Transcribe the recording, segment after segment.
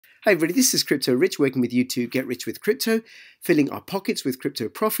Hi everybody, this is Crypto Rich working with you to get rich with crypto, filling our pockets with crypto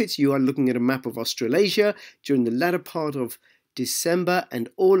profits. You are looking at a map of Australasia. During the latter part of December and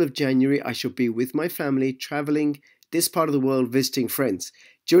all of January, I shall be with my family traveling this part of the world visiting friends.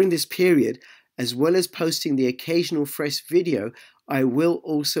 During this period, as well as posting the occasional fresh video, I will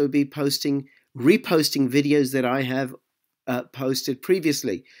also be reposting videos that I have posted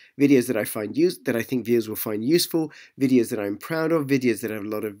previously, videos that I think viewers will find useful, videos that I'm proud of, videos that have a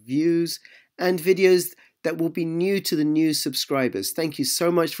lot of views, and videos that will be new to the new subscribers. Thank you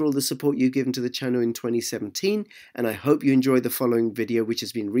so much for all the support you've given to the channel in 2017, and I hope you enjoy the following video, which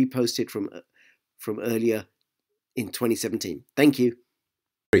has been reposted from earlier in 2017. Thank you.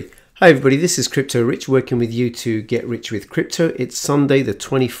 Hi everybody, this is Crypto Rich working with you to get rich with crypto. It's Sunday the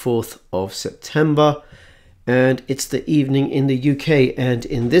 24th of September. And it's the evening in the UK, and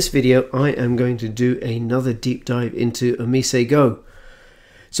in this video I am going to do another deep dive into Omisego.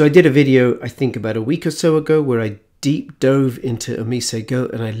 So I did a video I think about a week or so ago where I deep dove into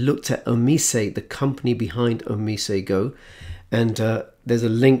Omisego and I looked at Omise, the company behind Omisego, and there's a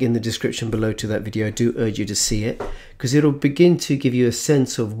link in the description below to that video. I do urge you to see it because it'll begin to give you a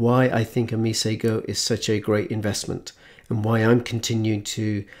sense of why I think Omisego is such a great investment and why I'm continuing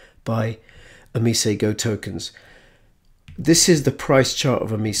to buy Omisego tokens. This is the price chart of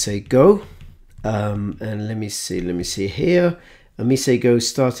Omisego, and let me see here. Omisego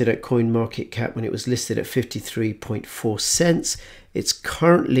started at CoinMarketCap when it was listed at 53.4 cents. It's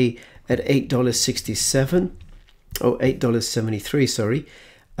currently at $8.67, oh $8.73, sorry,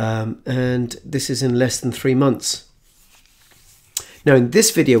 and this is in less than 3 months. Now in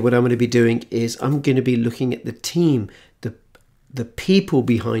this video what I'm going to be doing is I'm going to be looking at the team, the people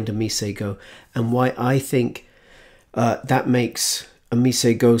behind Omisego, and why I think that makes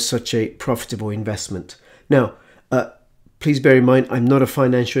Omisego such a profitable investment. Now, please bear in mind, I'm not a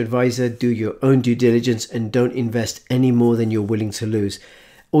financial advisor. Do your own due diligence and don't invest any more than you're willing to lose.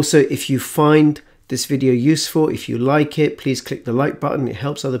 Also, if you find this video useful, if you like it, please click the like button. It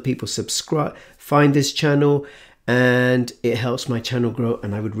helps other people subscribe, find this channel, and it helps my channel grow,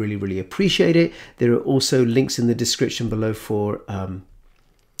 and I would really appreciate it. There are also links in the description below for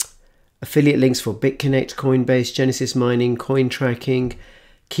affiliate links for BitConnect, Coinbase, Genesis Mining, Coin Tracking,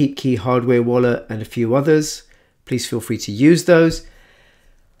 KeepKey Hardware Wallet, and a few others. Please feel free to use those.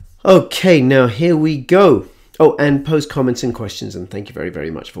 Okay, now here we go. Oh, and post comments and questions, and thank you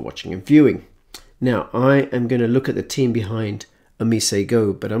very much for watching and viewing. Now I am going to look at the team behind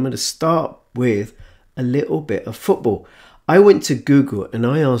Omisego, but I'm going to start with a little bit of football. I went to Google and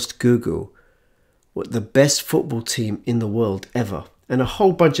I asked Google what the best football team in the world ever, and a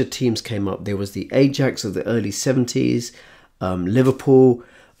whole bunch of teams came up. There was the Ajax of the early 70s, Liverpool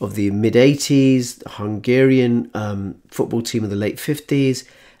of the mid 80s, the Hungarian football team of the late 50s,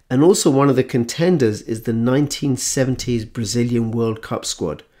 and also one of the contenders is the 1970s Brazilian World Cup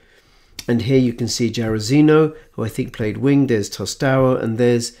squad. And here you can see Jairzinho, who I think played wing. There's Tostão, and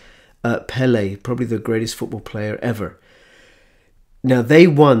there's Pele, probably the greatest football player ever. Now they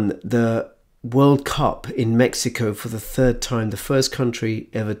won the World Cup in Mexico for the 3rd time, the first country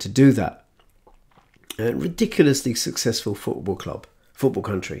ever to do that. A ridiculously successful football club, football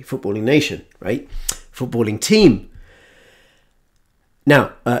country, footballing nation, right? Footballing team.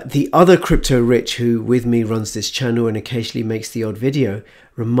 Now, the other Crypto Rich who with me runs this channel and occasionally makes the odd video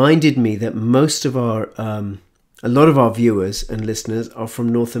reminded me that most of our a lot of our viewers and listeners are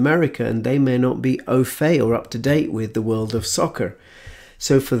from North America, and they may not be au fait or up to date with the world of soccer.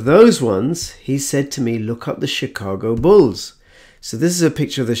 So for those ones, he said to me, look up the Chicago Bulls. So this is a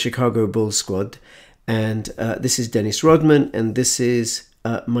picture of the Chicago Bulls squad, and this is Dennis Rodman, and this is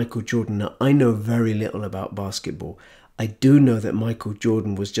Michael Jordan. Now, I know very little about basketball. I do know that Michael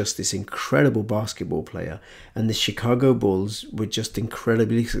Jordan was just this incredible basketball player, and the Chicago Bulls were just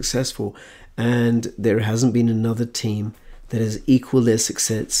incredibly successful, and there hasn't been another team that has equaled their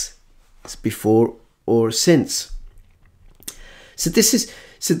success before or since. So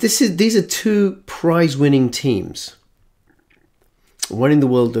these are two prize-winning teams, one in the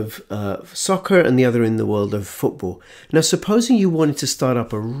world of soccer and the other in the world of football. Now, supposing you wanted to start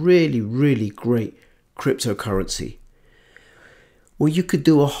up a really great cryptocurrency, well, you could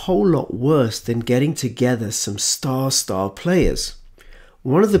do a whole lot worse than getting together some star players.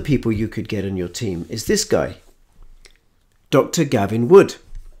 One of the people you could get on your team is this guy, Dr. Gavin Wood.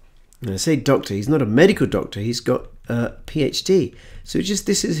 And I say doctor, he's not a medical doctor, he's got a PhD. So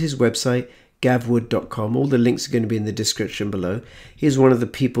this is his website, gavwood.com. All the links are going to be in the description below. He's one of the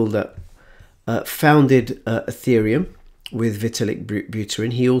people that founded Ethereum with Vitalik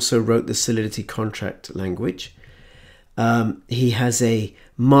Buterin. He also wrote the Solidity contract language. He has a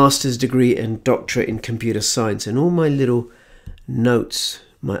master's degree and doctorate in computer science, and all my little notes,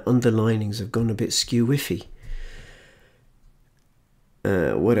 my underlinings have gone a bit skew-whiffy.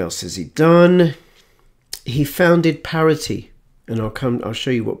 What else has he done? He founded Parity, and I'll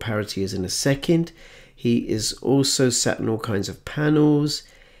show you what Parity is in a second. He is also sat in all kinds of panels.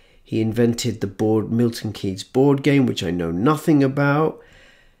 He invented the Milton Keynes board game, which I know nothing about.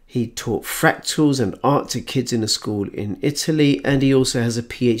 He taught fractals and art to kids in a school in Italy, and he also has a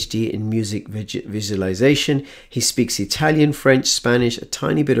PhD in music visualization. He speaks Italian, French, Spanish, a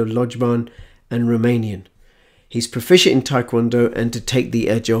tiny bit of Lojban, and Romanian. He's proficient in Taekwondo, and to take the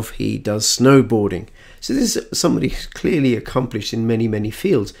edge off, he does snowboarding. So this is somebody who's clearly accomplished in many, many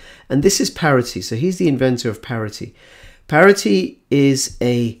fields. And this is Parity. So he's the inventor of Parity. Parity is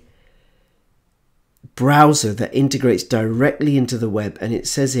a browser that integrates directly into the web, and it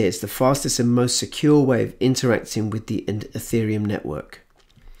says here it's the fastest and most secure way of interacting with the Ethereum network.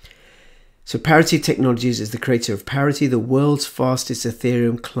 So Parity Technologies is the creator of Parity, the world's fastest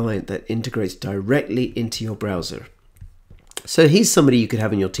Ethereum client that integrates directly into your browser. So he's somebody you could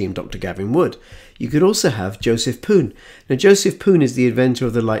have in your team, Dr. Gavin Wood. You could also have Joseph Poon. Now Joseph Poon is the inventor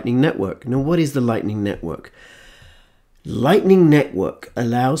of the Lightning Network. Now what is the Lightning Network? Lightning Network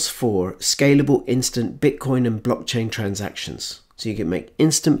allows for scalable instant Bitcoin and blockchain transactions. So you can make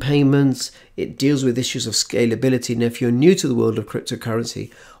instant payments. It deals with issues of scalability. Now, if you're new to the world of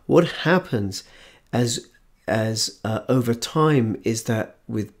cryptocurrency, what happens as over time is that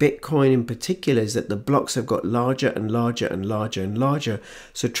with Bitcoin in particular is that the blocks have got larger and larger and larger and larger.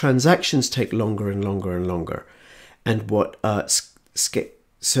 So transactions take longer and longer and longer. And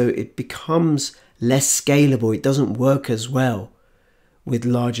so it becomes less scalable. It doesn't work as well with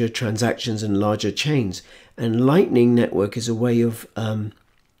larger transactions and larger chains. And Lightning Network is a way of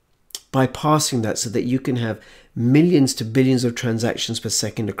bypassing that so that you can have millions to billions of transactions per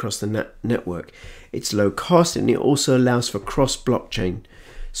second across the network. It's low cost, and it also allows for cross-blockchain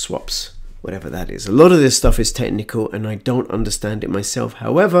swaps, whatever that is. A lot of this stuff is technical and I don't understand it myself.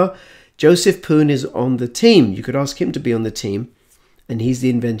 However, Joseph Poon is on the team. You could ask him to be on the team, and he's the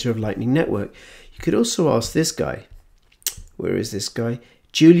inventor of Lightning Network. You could also ask this guy. Where is this guy?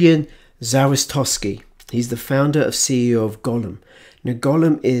 Julian Zawistowski. He's the founder of CEO of Golem. Now,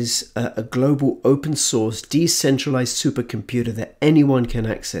 Golem is a global open source decentralized supercomputer that anyone can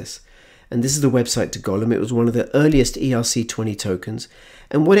access. And this is the website to Golem. It was one of the earliest ERC20 tokens.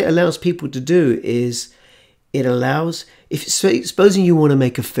 And what it allows people to do is it allows, supposing you want to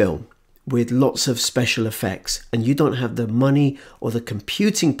make a film with lots of special effects and you don't have the money or the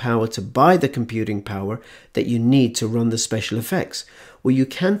computing power to buy the computing power that you need to run the special effects. Well, you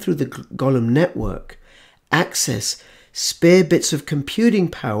can, through the Golem network, access spare bits of computing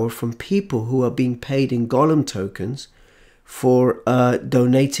power from people who are being paid in Golem tokens for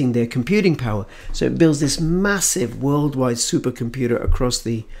donating their computing power. So it builds this massive worldwide supercomputer across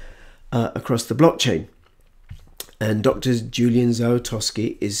the blockchain. And Dr. Julian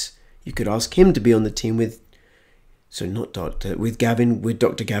Zawistowski is, you could ask him to be on the team with, with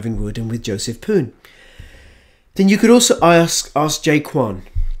Dr. Gavin Wood and with Joseph Poon. Then you could also ask Jay Kwan.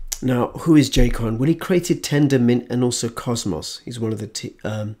 Now, who is Jay Kwan? Well, he created Tendermint and also Cosmos. He's one of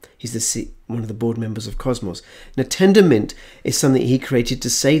the board members of Cosmos. Now, Tendermint is something he created to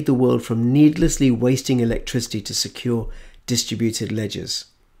save the world from needlessly wasting electricity to secure distributed ledgers.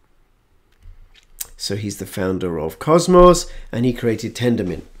 So he's the founder of Cosmos, and he created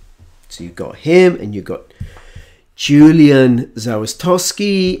Tendermint. So you've got him, and you've got Julian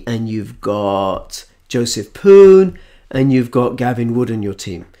Zawistowski, and you've got Joseph Poon, and you've got Gavin Wood on your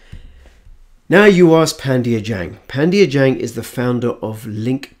team. Now you ask Pandya Jang. Pandya Jang is the founder of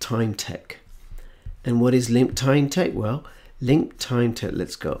Link Time Tech. And what is Link Time Tech? Well, Link Time Tech,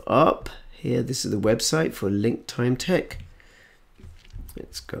 let's go up here. This is the website for Link Time Tech.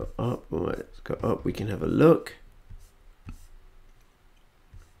 Let's go up. Let's go up. We can have a look.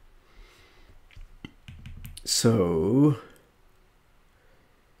 So,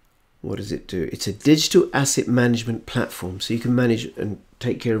 what does it do? It's a digital asset management platform. So you can manage and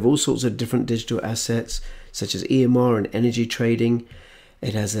take care of all sorts of different digital assets, such as EMR and energy trading.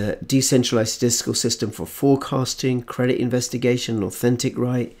 It has a decentralized statistical system for forecasting, credit investigation, and authentic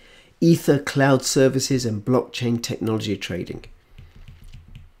right, Ether cloud services, and blockchain technology trading.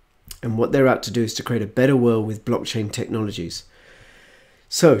 And what they're out to do is to create a better world with blockchain technologies.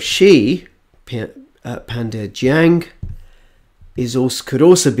 So she, Pandya Jang, could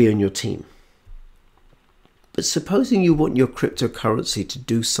also be on your team. But supposing you want your cryptocurrency to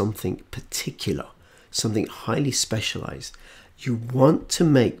do something particular, something highly specialized, you want to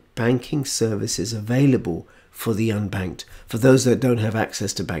make banking services available for the unbanked, for those that don't have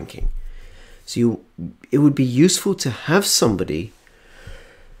access to banking. So it would be useful to have somebody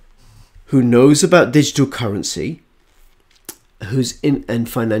who knows about digital currency, and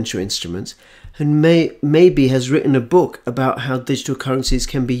financial instruments, and maybe has written a book about how digital currencies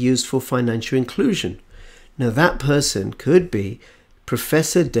can be used for financial inclusion. Now that person could be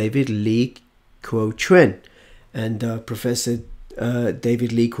Professor David Lee Kuo Chen. And Professor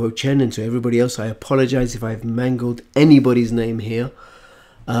David Lee Kuo Chen, and to everybody else, I apologize if I've mangled anybody's name here.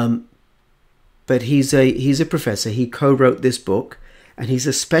 But he's a professor. He co-wrote this book, and he's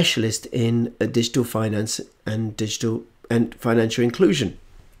a specialist in digital finance and financial inclusion.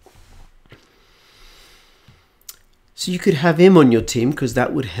 So you could have him on your team, because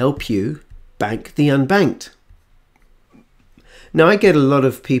that would help you bank the unbanked. Now, I get a lot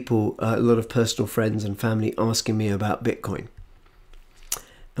of people, a lot of personal friends and family asking me about Bitcoin.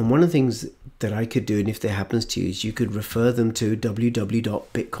 And one of the things that I could do, and if that happens to you, is you could refer them to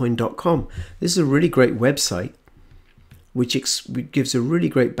www.bitcoin.com. This is a really great website, which gives a really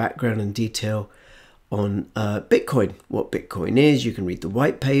great background and detail on Bitcoin, what Bitcoin is. You can read the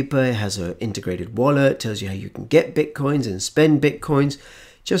white paper. It has an integrated wallet, tells you how you can get Bitcoins and spend Bitcoins.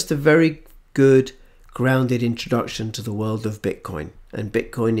 Just a very good, grounded introduction to the world of Bitcoin. And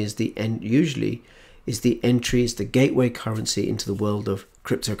Bitcoin is the gateway currency into the world of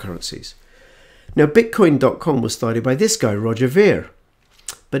cryptocurrencies. Now, Bitcoin.com was started by this guy, Roger Ver.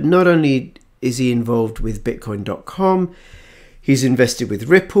 But not only is he involved with Bitcoin.com, he's invested with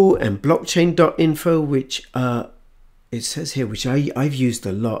Ripple and blockchain.info, which it says here, which I've used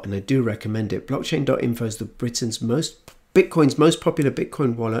a lot, and I do recommend it. Blockchain.info is Bitcoin's most popular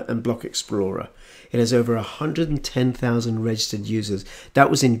Bitcoin wallet and block explorer. It has over 110,000 registered users.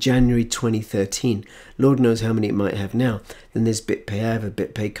 That was in January 2013. Lord knows how many it might have now. Then there's BitPay. I have a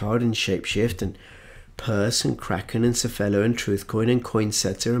BitPay card, and Shapeshift, and Purse, and Kraken, and Cephalo, and Truthcoin, and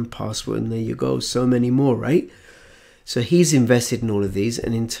Coinsetter, and Password, and there you go. So many more, right? So he's invested in all of these.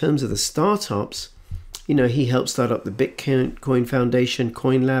 And in terms of the startups, you know, he helped start up the Bitcoin Foundation,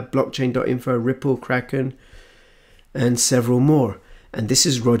 CoinLab, Blockchain.info, Ripple, Kraken, and several more. And this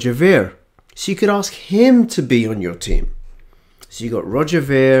is Roger Ver. So you could ask him to be on your team. So you got Roger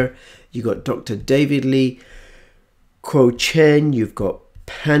Ver, you got Dr. David Lee Kuo Chen, you've got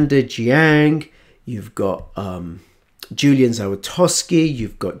Panda Jiang, you've got Julian Zawatowski,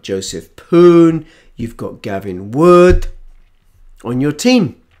 you've got Joseph Poon, you've got Gavin Wood on your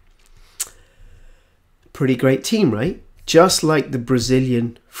team. Pretty great team, right? Just like the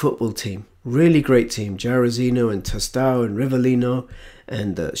Brazilian football team. Really great team. Jairzinho and Tostão and Rivellino,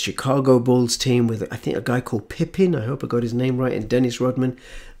 and the Chicago Bulls team with, I think, a guy called Pippin. I hope I got his name right, and Dennis Rodman.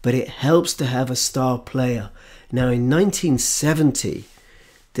 But it helps to have a star player. Now, in 1970,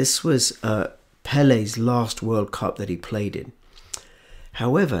 this was Pele's last World Cup that he played in.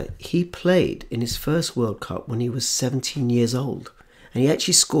 However, he played in his first World Cup when he was 17 years old. And he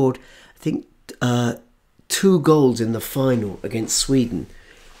actually scored, I think, 2 goals in the final against Sweden,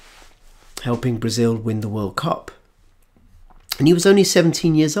 helping Brazil win the World Cup. And he was only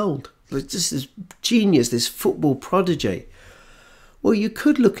 17 years old. Just this genius, this football prodigy. Well, you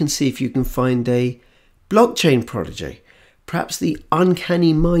could look and see if you can find a blockchain prodigy. Perhaps the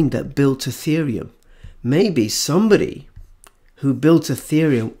uncanny mind that built Ethereum. Maybe somebody who built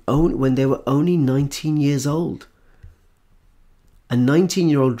Ethereum when they were only 19 years old. A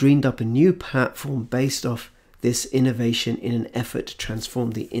 19-year-old dreamed up a new platform based off this innovation in an effort to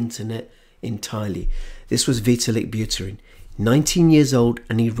transform the internet entirely. This was Vitalik Buterin, 19 years old,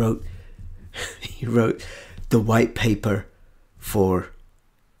 and he wrote the white paper for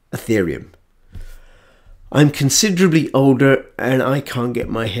Ethereum. I'm considerably older and I can't get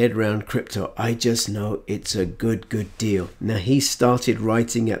my head around crypto. I just know it's a good deal. Now, he started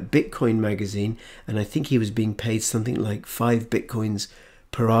writing at Bitcoin magazine, and I think he was being paid something like 5 Bitcoins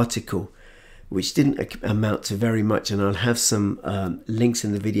per article, which didn't amount to very much. And I'll have some links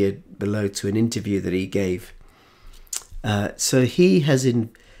in the video below to an interview that he gave. So he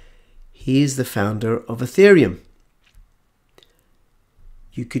is the founder of Ethereum.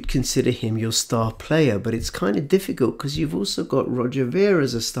 You could consider him your star player, but it's kind of difficult because you've also got Roger Ver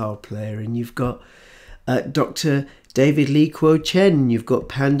as a star player, and you've got Dr. David Lee Kuo Chen, you've got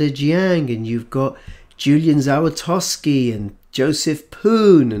Panda Jiang, and you've got Julian Zawatowski, and Joseph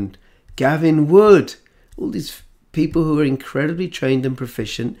Poon, and Gavin Wood. All these people who are incredibly trained and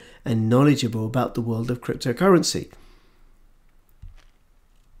proficient and knowledgeable about the world of cryptocurrency.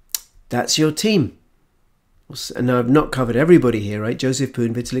 That's your team. And now I've not covered everybody here, right? Joseph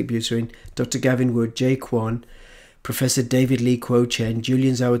Poon, Vitalik Buterin, Dr. Gavin Wood, Jay Kwan, Professor David Lee Kuo Chen,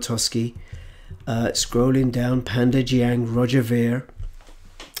 Julian Zawatowski, Scrolling down, Panda Jiang, Roger Ver.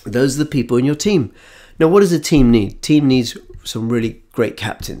 Those are the people in your team. Now, what does a team need? Team needs some really great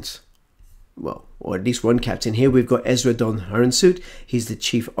captains. Well, or at least one captain. Here we've got Ezra Don Haransut. He's the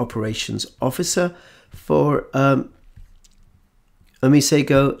Chief Operations Officer for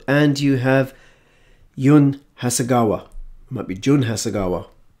Omisego. And you have Yun Hasegawa. It might be Jun Hasegawa,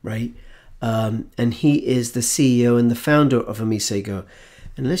 right? And he is the CEO and the founder of Omisego.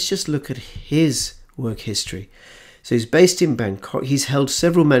 And let's just look at his work history. So he's based in Bangkok. He's held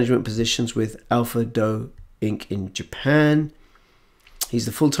several management positions with Alpha Do Inc. in Japan. He's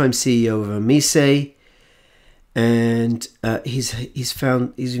the full-time CEO of Omise, and he's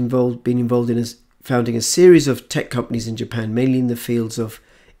been involved in founding a series of tech companies in Japan, mainly in the fields of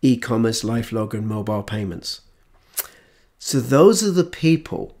e-commerce, LifeLog, and mobile payments. So those are the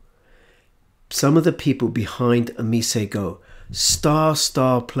people, some of the people behind Omisego,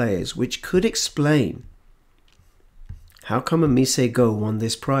 star players, which could explain how come Omisego won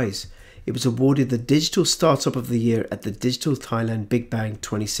this prize. It was awarded the Digital Startup of the Year at the Digital Thailand Big Bang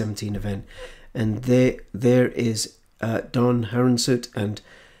 2017 event. And there is Don Haransut and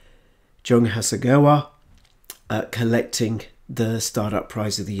Jung Hasegawa collecting the Startup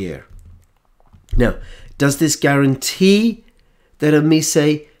Prize of the Year. Now, does this guarantee that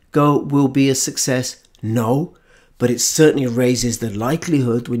Omisego will be a success? No, but it certainly raises the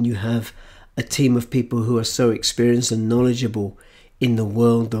likelihood when you have a team of people who are so experienced and knowledgeable in the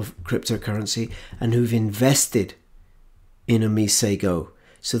world of cryptocurrency and who've invested in Omisego.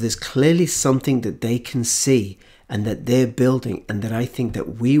 So there's clearly something that they can see and that they're building, and that I think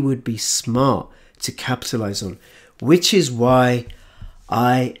that we would be smart to capitalize on, which is why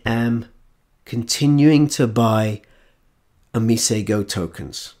I am continuing to buy Omisego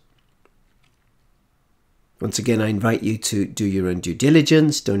tokens. Once again, I invite you to do your own due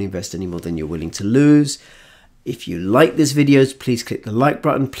diligence. Don't invest any more than you're willing to lose. If you like these videos, please click the like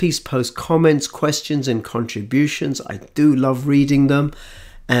button. Please post comments, questions, and contributions. I do love reading them.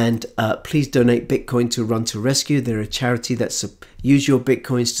 And please donate Bitcoin to Run to Rescue. They're a charity that use your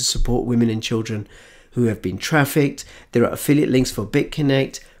Bitcoins to support women and children who have been trafficked. There are affiliate links for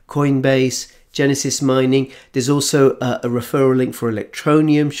BitConnect, Coinbase, Genesis Mining. There's also a referral link for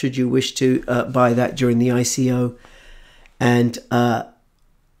Electroneum should you wish to buy that during the ICO. And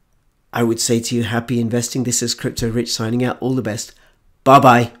I would say to you, happy investing. This is Crypto Rich signing out. All the best.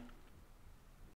 Bye-bye.